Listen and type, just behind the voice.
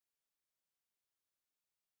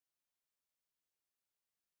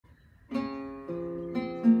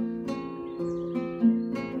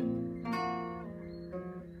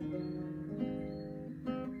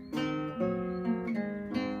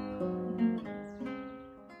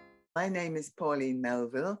My name is Pauline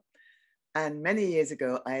Melville, and many years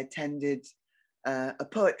ago I attended a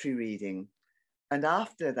poetry reading. And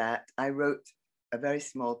after that, I wrote a very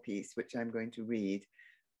small piece, which I'm going to read,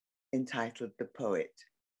 entitled The Poet.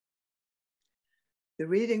 The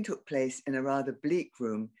reading took place in a rather bleak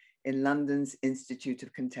room in London's Institute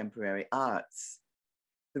of Contemporary Arts.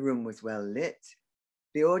 The room was well lit.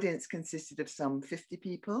 The audience consisted of some 50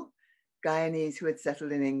 people, Guyanese who had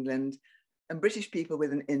settled in England, and British people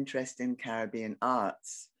with an interest in Caribbean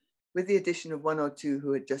arts, with the addition of one or two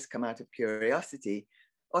who had just come out of curiosity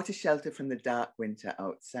or to shelter from the dark winter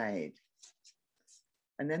outside.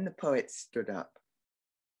 And then the poet stood up.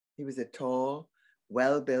 He was a tall,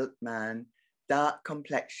 well-built man, dark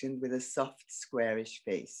complexioned with a soft, squarish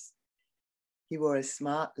face. He wore a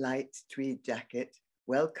smart, light tweed jacket,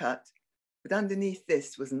 well cut, but underneath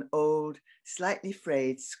this was an old, slightly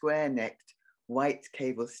frayed, square-necked, white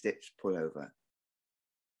cable-stitched pullover.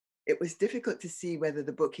 It was difficult to see whether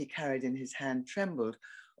the book he carried in his hand trembled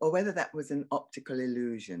or whether that was an optical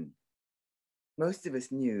illusion. Most of us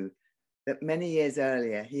knew that many years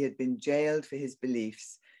earlier he had been jailed for his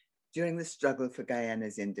beliefs during the struggle for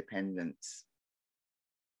Guyana's independence.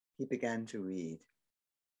 He began to read.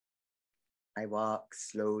 I walk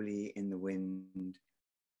slowly in the wind.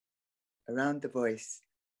 Around the voice,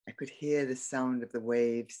 I could hear the sound of the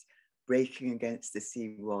waves breaking against the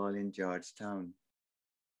seawall in Georgetown.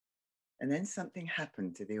 And then something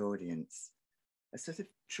happened to the audience. A sort of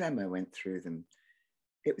tremor went through them.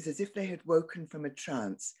 It was as if they had woken from a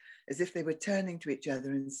trance, as if they were turning to each other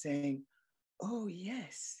and saying, oh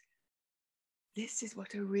yes, this is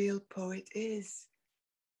what a real poet is.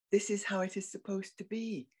 This is how it is supposed to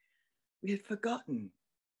be. We had forgotten.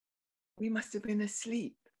 We must have been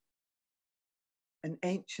asleep. An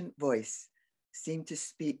ancient voice seemed to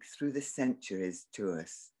speak through the centuries to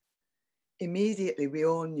us. Immediately, we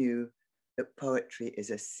all knew that poetry is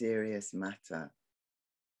a serious matter.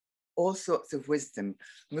 All sorts of wisdom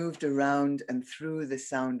moved around and through the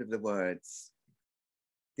sound of the words.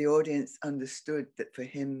 The audience understood that for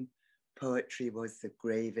him, poetry was the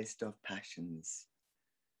gravest of passions.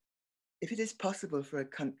 If it is possible for a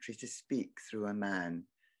country to speak through a man,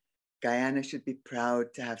 Guyana should be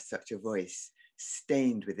proud to have such a voice,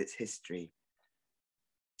 stained with its history.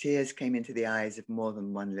 Tears came into the eyes of more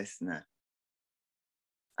than one listener.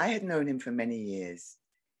 I had known him for many years,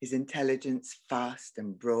 his intelligence fast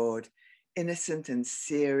and broad, innocent and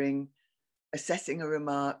searing, assessing a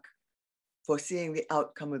remark, foreseeing the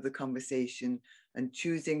outcome of the conversation and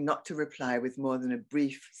choosing not to reply with more than a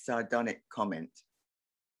brief sardonic comment.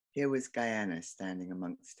 Here was Guyana standing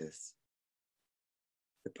amongst us.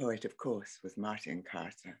 The poet, of course, was Martin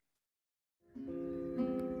Carter.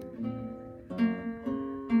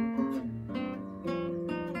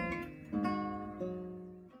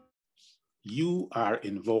 You are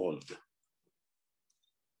involved.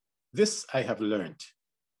 This I have learned.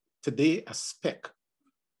 Today a speck,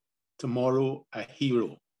 tomorrow a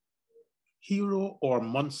hero. Hero or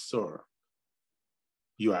monster,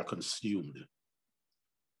 you are consumed.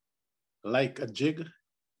 Like a jig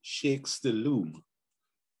shakes the loom,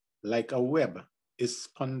 like a web is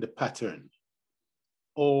spun the pattern.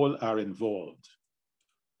 All are involved,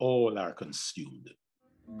 all are consumed.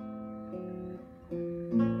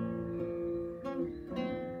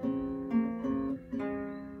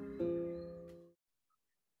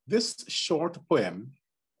 This short poem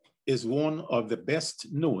is one of the best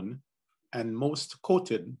known and most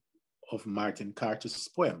quoted of Martin Carter's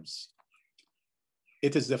poems.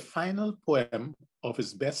 It is the final poem of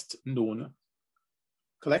his best known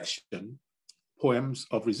collection, Poems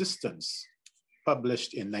of Resistance,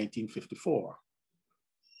 published in 1954.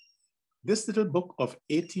 This little book of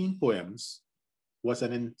 18 poems was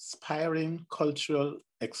an inspiring cultural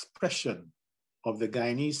expression of the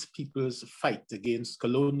Guyanese people's fight against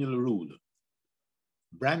colonial rule.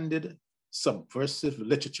 Branded subversive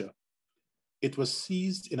literature, it was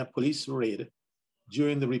seized in a police raid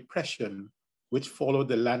during the repression which followed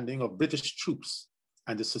the landing of British troops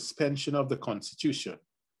and the suspension of the Constitution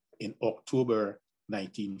in October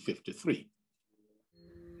 1953.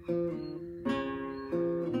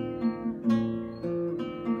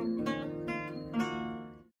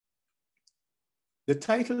 The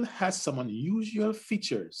title has some unusual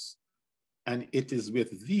features, and it is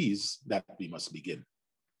with these that we must begin.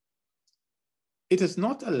 It is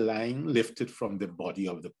not a line lifted from the body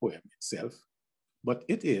of the poem itself, but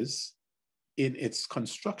it is, in its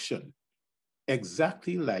construction,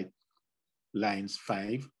 exactly like lines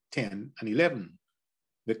 5, 10, and 11,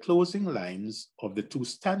 the closing lines of the two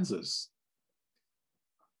stanzas.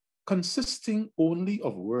 Consisting only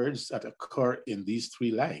of words that occur in these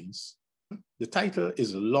 3 lines, the title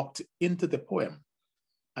is locked into the poem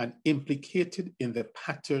and implicated in the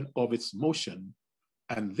pattern of its motion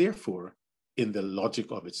and therefore in the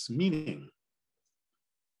logic of its meaning.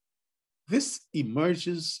 This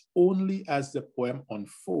emerges only as the poem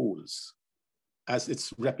unfolds, as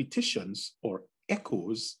its repetitions or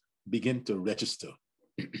echoes begin to register.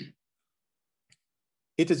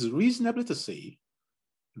 It is reasonable to say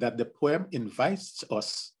that the poem invites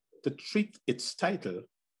us to treat its title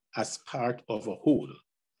as part of a whole.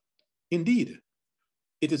 Indeed,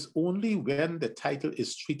 it is only when the title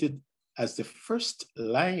is treated as the first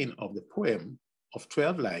line of the poem of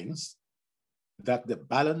 12 lines that the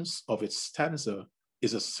balance of its stanza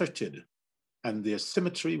is asserted and their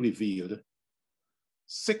symmetry revealed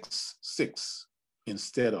 6-6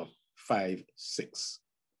 instead of 5-6.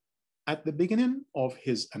 At the beginning of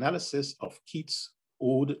his analysis of Keats'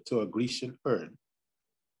 Ode to a Grecian Urn,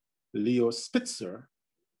 Leo Spitzer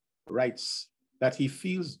writes that he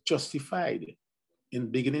feels justified in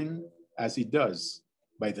beginning as he does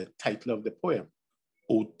by the title of the poem,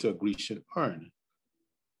 Ode to a Grecian Urn,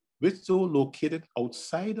 which though located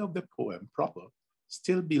outside of the poem proper,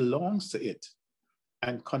 still belongs to it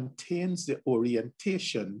and contains the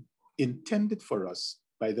orientation intended for us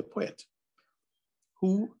by the poet,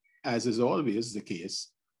 who, as is always the case,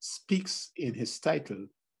 speaks in his title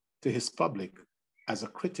to his public as a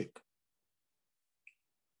critic.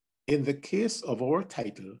 In the case of our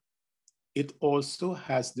title, it also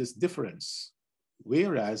has this difference,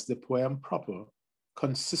 whereas the poem proper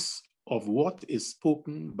consists of what is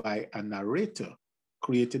spoken by a narrator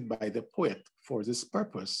created by the poet for this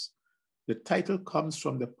purpose. The title comes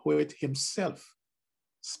from the poet himself,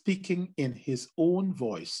 speaking in his own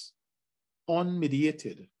voice,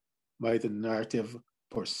 unmediated by the narrative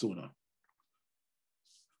persona.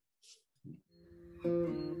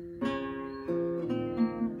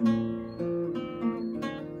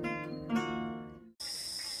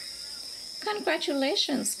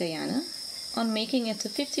 Congratulations, Guyana, on making it to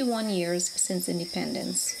 51 years since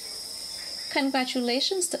independence.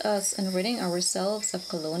 Congratulations to us on ridding ourselves of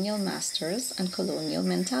colonial masters and colonial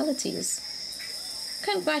mentalities.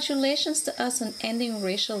 Congratulations to us on ending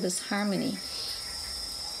racial disharmony.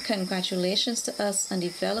 Congratulations to us on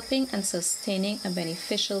developing and sustaining a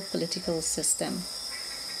beneficial political system.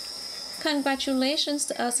 Congratulations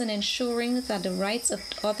to us on ensuring that the rights of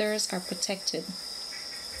others are protected,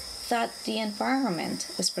 that the environment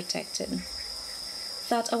is protected,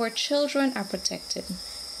 that our children are protected.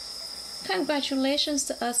 Congratulations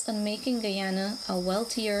to us on making Guyana a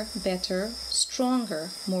wealthier, better, stronger,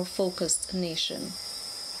 more focused nation.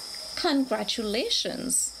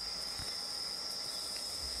 Congratulations!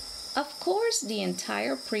 Of course, the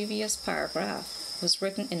entire previous paragraph was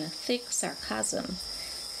written in a thick sarcasm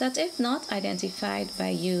that, if not identified by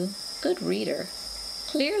you, good reader,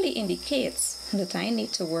 clearly indicates that I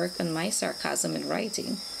need to work on my sarcasm in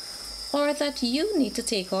writing, or that you need to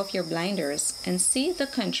take off your blinders and see the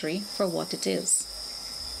country for what it is.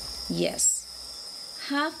 Yes,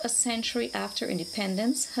 half a century after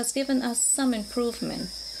independence has given us some improvement,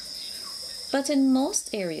 but in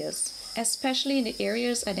most areas, especially in the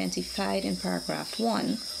areas identified in paragraph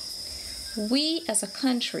 1, we as a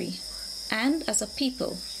country and as a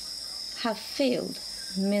people have failed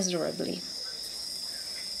miserably.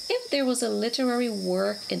 If there was a literary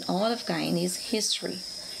work in all of Guyanese history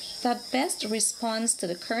that best responds to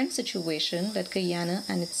the current situation that Guyana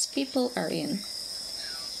and its people are in,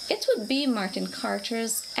 it would be Martin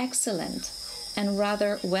Carter's excellent and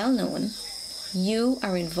rather well-known You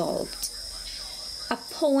Are Involved, a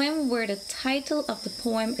poem where the title of the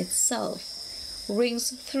poem itself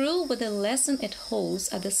rings through with the lesson it holds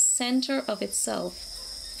at the center of itself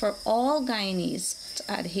for all Guyanese to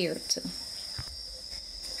adhere to.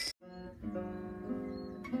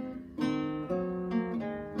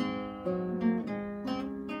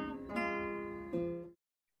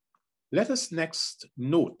 Let us next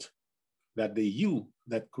note that the you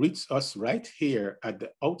that greets us right here at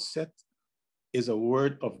the outset is a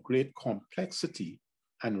word of great complexity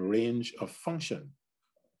and range of function.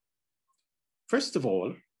 First of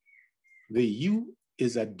all, the you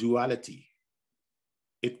is a duality.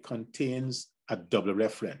 It contains a double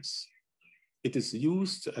reference. It is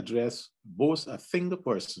used to address both a single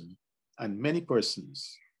person and many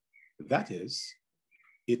persons. That is,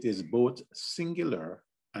 it is both singular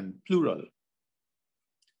and plural.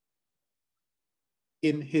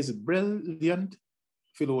 In his brilliant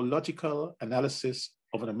philological analysis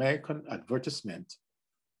of an American advertisement,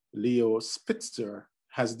 Leo Spitzer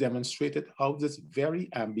has demonstrated how this very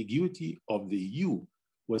ambiguity of the you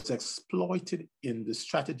was exploited in the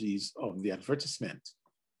strategies of the advertisement.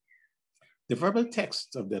 The verbal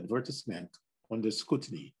text of the advertisement under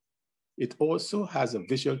scrutiny, it also has a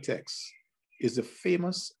visual text, is the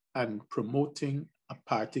famous and promoting a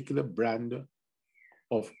particular brand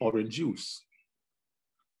of orange juice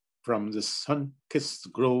from the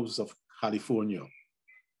sun-kissed groves of California,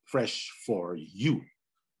 fresh for you.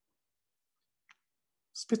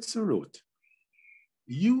 Spitzer wrote,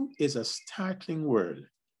 "You is a startling word.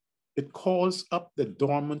 It calls up the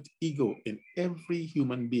dormant ego in every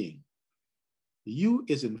human being. You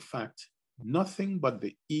is in fact nothing but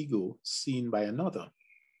the ego seen by another.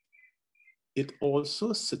 It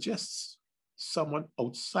also suggests someone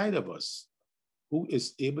outside of us who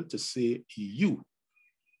is able to say you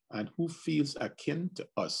and who feels akin to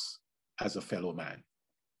us as a fellow man."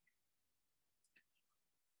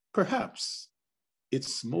 Perhaps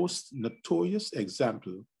its most notorious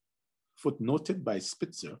example, footnoted by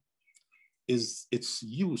Spitzer, is its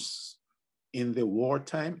use in the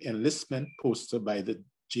wartime enlistment poster by the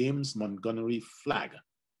James Montgomery flag.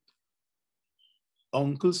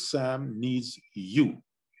 Uncle Sam needs you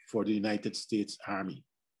for the United States Army.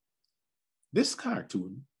 This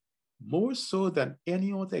cartoon, more so than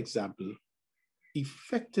any other example,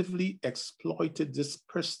 effectively exploited this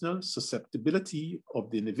personal susceptibility of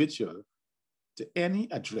the individual to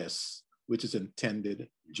any address which is intended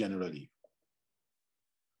generally.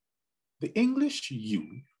 The English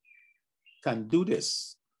you can do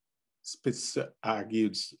this, Spitzer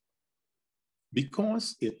argues,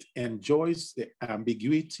 because it enjoys the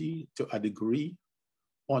ambiguity to a degree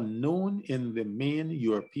unknown in the main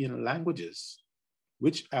European languages,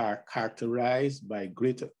 which are characterized by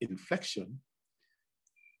greater inflection.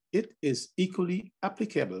 It is equally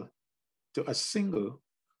applicable to a single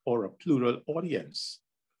or a plural audience.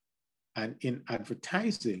 And in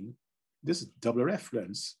advertising, this double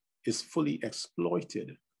reference is fully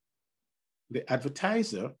exploited. The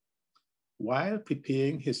advertiser, while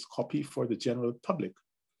preparing his copy for the general public,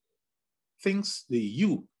 thinks the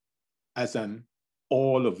you as an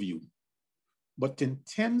all of you, but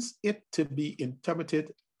intends it to be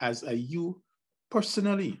interpreted as a you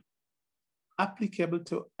personally, applicable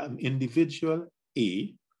to an individual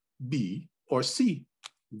A, B, or C.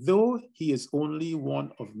 Though he is only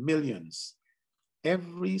one of millions,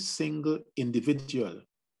 every single individual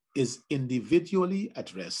is individually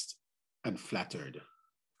addressed and flattered.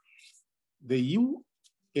 The you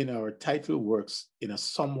in our title works in a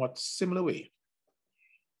somewhat similar way.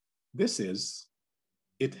 This is,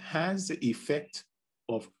 it has the effect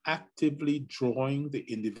of actively drawing the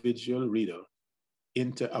individual reader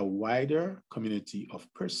into a wider community of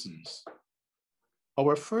persons.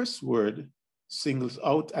 Our first word singles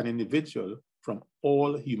out an individual from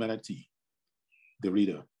all humanity, the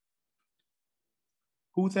reader,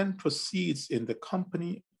 who then proceeds in the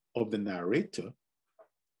company of the narrator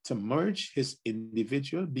to merge his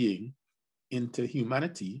individual being into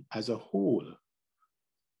humanity as a whole.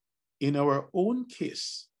 In our own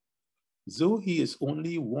case, though he is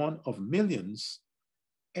only one of millions,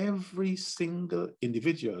 every single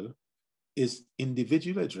individual is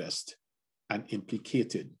individually addressed and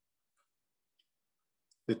implicated.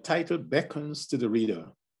 The title beckons to the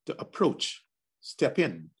reader to approach, step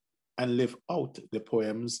in, and live out the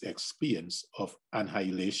poem's experience of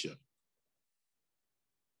annihilation.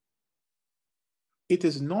 It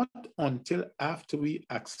is not until after we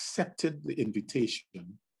accepted the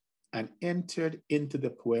invitation and entered into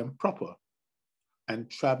the poem proper and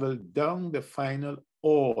traveled down the final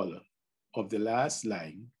all of the last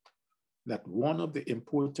line that one of the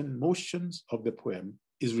important motions of the poem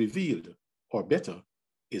is revealed, or better,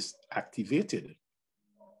 is activated.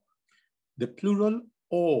 The plural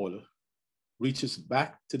all reaches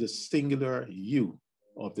back to the singular you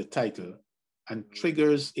of the title and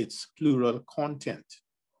triggers its plural content.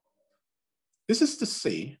 This is to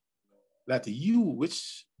say that you,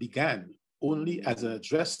 which began only as an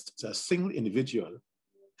address to a single individual,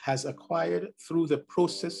 has acquired through the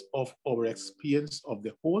process of our experience of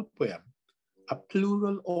the whole poem a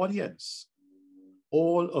plural audience,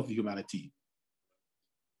 all of humanity.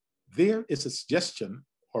 There is a suggestion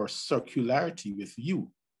or circularity with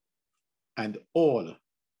you and all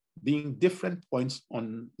being different points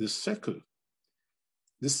on the circle.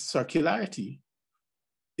 This circularity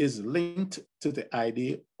is linked to the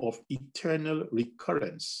idea of eternal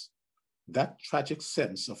recurrence, that tragic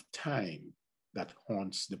sense of time that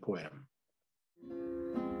haunts the poem.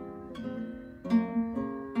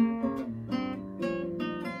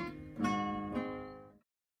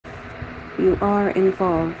 You Are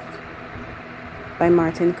Involved by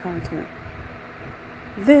Martin Carter.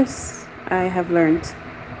 This, I have learned,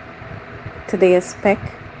 Today a speck,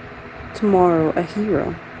 tomorrow a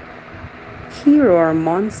hero. Hero or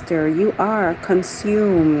monster, you are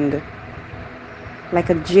consumed. Like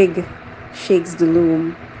a jig shakes the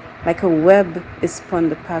loom, like a web is spun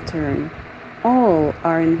the pattern. All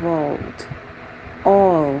are involved.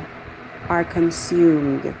 All are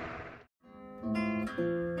consumed.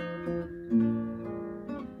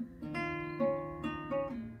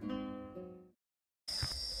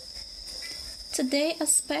 Today a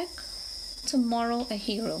speck, tomorrow a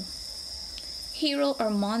hero. Hero or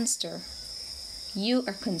monster, you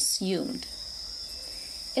are consumed,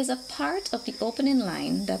 is a part of the opening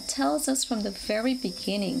line that tells us from the very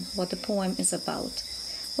beginning what the poem is about,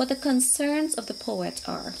 what the concerns of the poet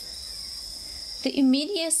are. The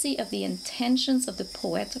immediacy of the intentions of the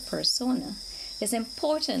poet persona is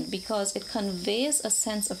important because it conveys a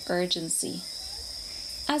sense of urgency,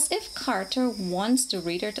 as if Carter wants the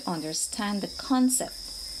reader to understand the concept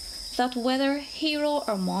that whether hero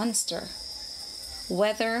or monster,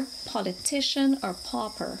 whether politician or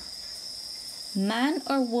pauper, man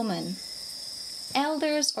or woman,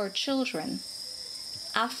 elders or children,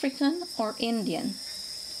 African or Indian,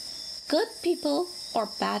 good people or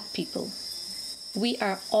bad people, we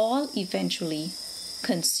are all eventually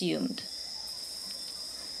consumed.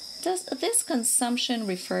 Does this consumption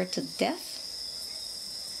refer to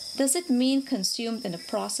death? Does it mean consumed in the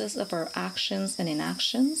process of our actions and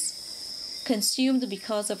inactions? Consumed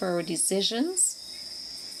because of our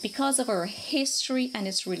decisions? Because of our history and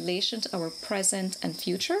its relation to our present and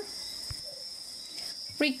future?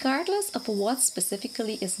 Regardless of what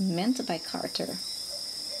specifically is meant by Carter,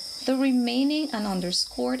 the remaining and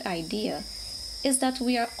underscored idea is that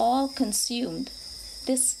we are all consumed,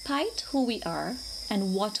 despite who we are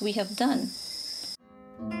and what we have done.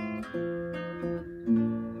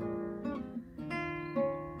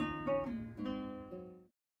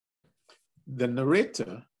 The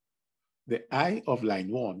narrator, the I of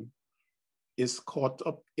line 1, is caught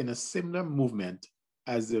up in a similar movement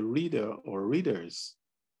as the reader or readers,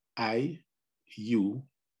 I, you,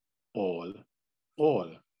 all.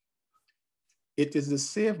 It is the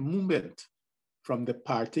same movement from the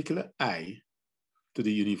particular I to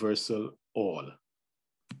the universal all.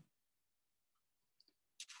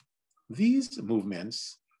 These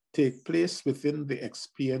movements take place within the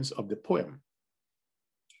experience of the poem.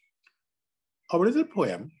 Our little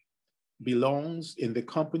poem belongs in the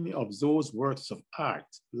company of those works of art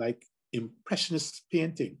like Impressionist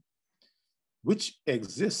painting, which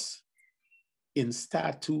exists in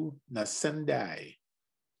statu nascendi,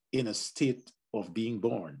 in a state of being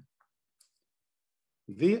born.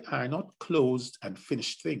 They are not closed and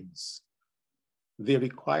finished things. They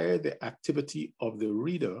require the activity of the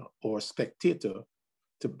reader or spectator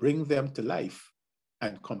to bring them to life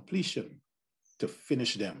and completion, to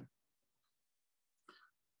finish them.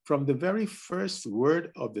 From the very first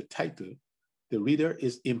word of the title, the reader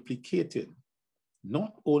is implicated,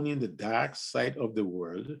 not only in the dark side of the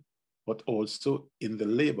world, but also in the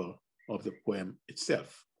labor of the poem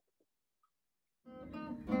itself.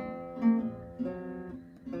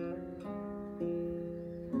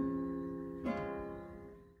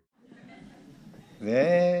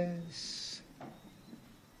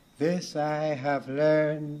 This I have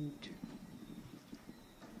learned.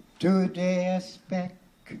 Today a speck,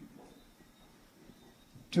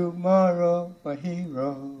 tomorrow a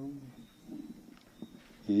hero.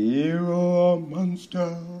 Hero or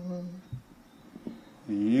monster,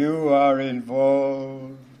 you are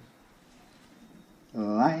involved.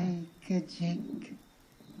 Like a jig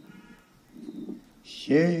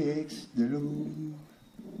shakes the loom,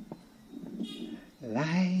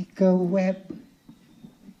 like a web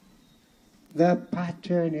the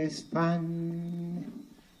pattern is spun.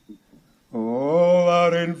 All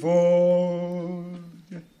are involved,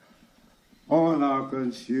 all are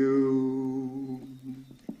consumed,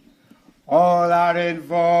 all are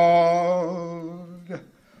involved,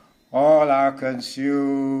 all are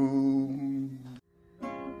consumed.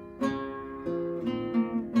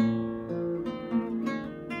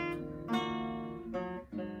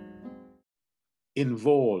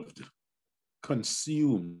 Involved,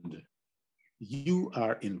 consumed. You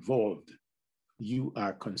are involved. You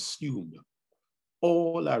are consumed.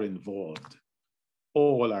 All are involved.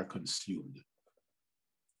 All are consumed.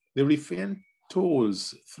 The refrain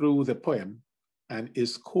tolls through the poem and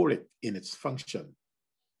is choric in its function.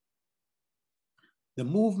 The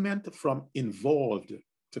movement from involved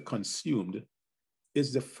to consumed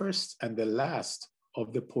is the first and the last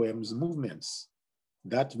of the poem's movements,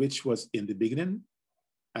 that which was in the beginning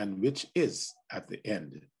and which is at the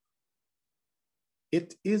end.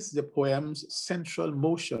 It is the poem's central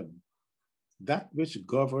motion that which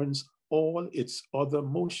governs all its other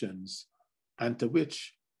motions, and to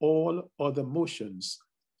which all other motions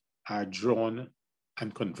are drawn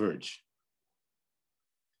and converge.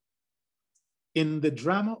 In the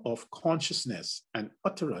drama of consciousness and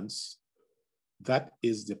utterance, that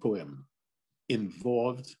is the poem,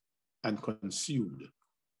 involved and consumed,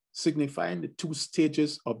 signifying the two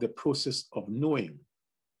stages of the process of knowing.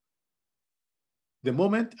 The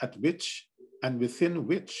moment at which and within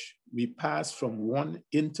which we pass from one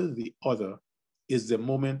into the other is the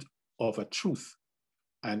moment of a truth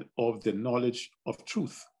and of the knowledge of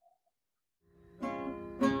truth.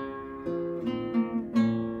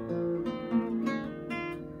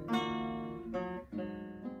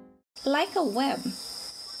 Like a web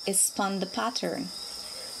is spun the pattern.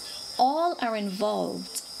 All are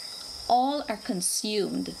involved, all are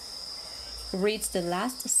consumed, reads the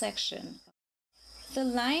last section. The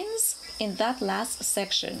lines in that last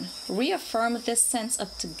section reaffirm this sense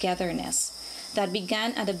of togetherness that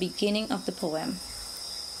began at the beginning of the poem.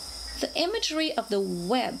 The imagery of the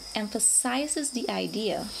web emphasizes the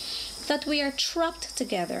idea that we are trapped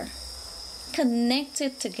together,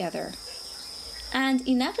 connected together, and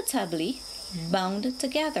inevitably bound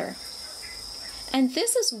together. And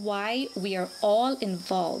this is why we are all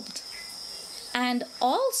involved, and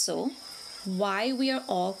also why we are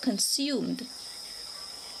all consumed,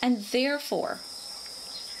 and therefore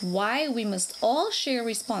why we must all share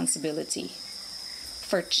responsibility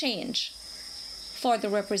for change, for the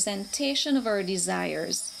representation of our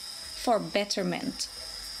desires, for betterment,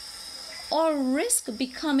 or risk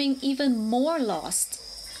becoming even more lost,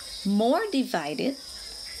 more divided,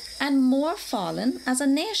 and more fallen as a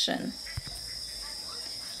nation.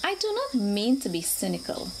 I do not mean to be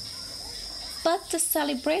cynical, but to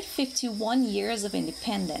celebrate 51 years of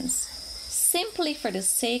independence simply for the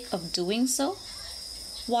sake of doing so,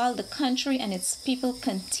 while the country and its people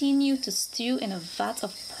continue to stew in a vat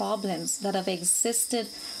of problems that have existed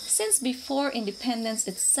since before independence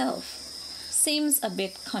itself, seems a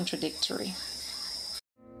bit contradictory.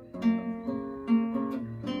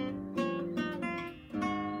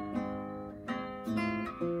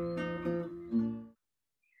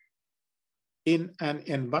 In an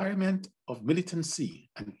environment of militancy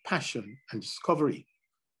and passion and discovery,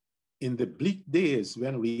 in the bleak days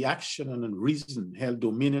when reaction and reason held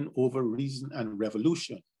dominion over reason and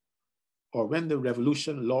revolution, or when the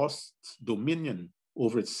revolution lost dominion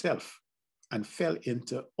over itself and fell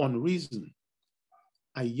into unreason,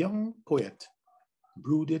 a young poet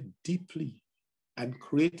brooded deeply and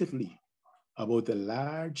creatively about the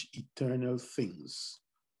large eternal things,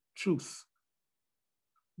 truth,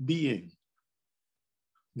 being,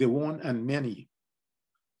 the one and many,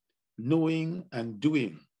 knowing and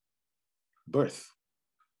doing, birth,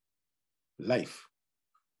 life,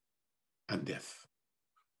 and death.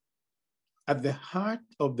 At the heart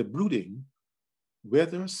of the brooding,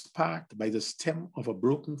 whether sparked by the stem of a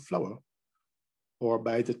broken flower or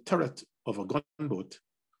by the turret of a gunboat,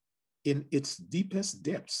 in its deepest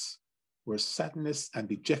depths were sadness and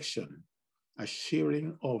dejection, a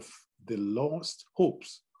sharing of the lost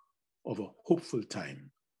hopes of a hopeful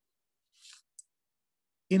time.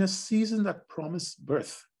 In a season that promised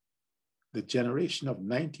birth, the generation of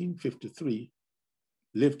 1953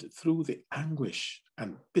 lived through the anguish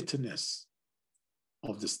and bitterness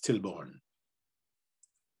of the stillborn.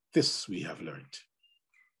 This we have learned.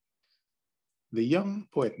 The young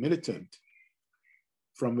poet militant,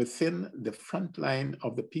 from within the front line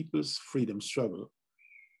of the people's freedom struggle,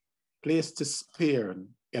 placed this spare and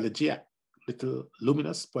elegiac little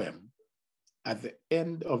luminous poem at the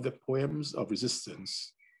end of the poems of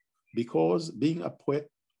resistance, because being a poet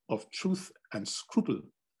of truth and scruple,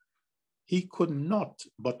 he could not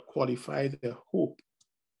but qualify the hope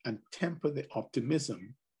and temper the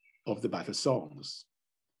optimism of the battle songs.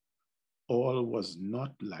 All was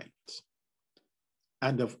not light.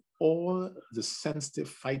 And of all the sensitive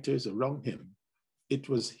fighters around him, it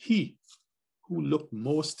was he who looked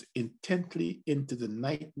most intently into the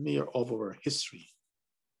nightmare of our history.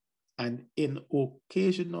 And in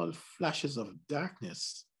occasional flashes of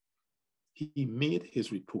darkness, he made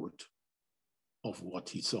his report of what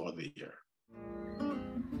he saw there.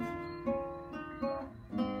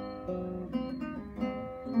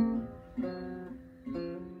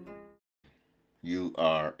 You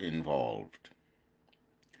are involved.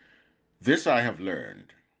 This I have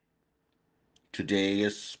learned. Today a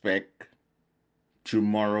speck,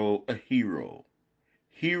 tomorrow a hero.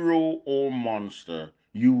 Hero or monster,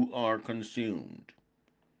 you are consumed.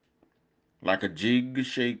 Like a jig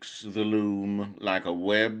shakes the loom, like a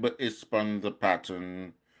web is spun the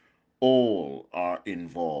pattern, all are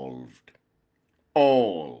involved,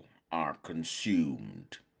 All are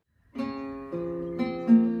consumed.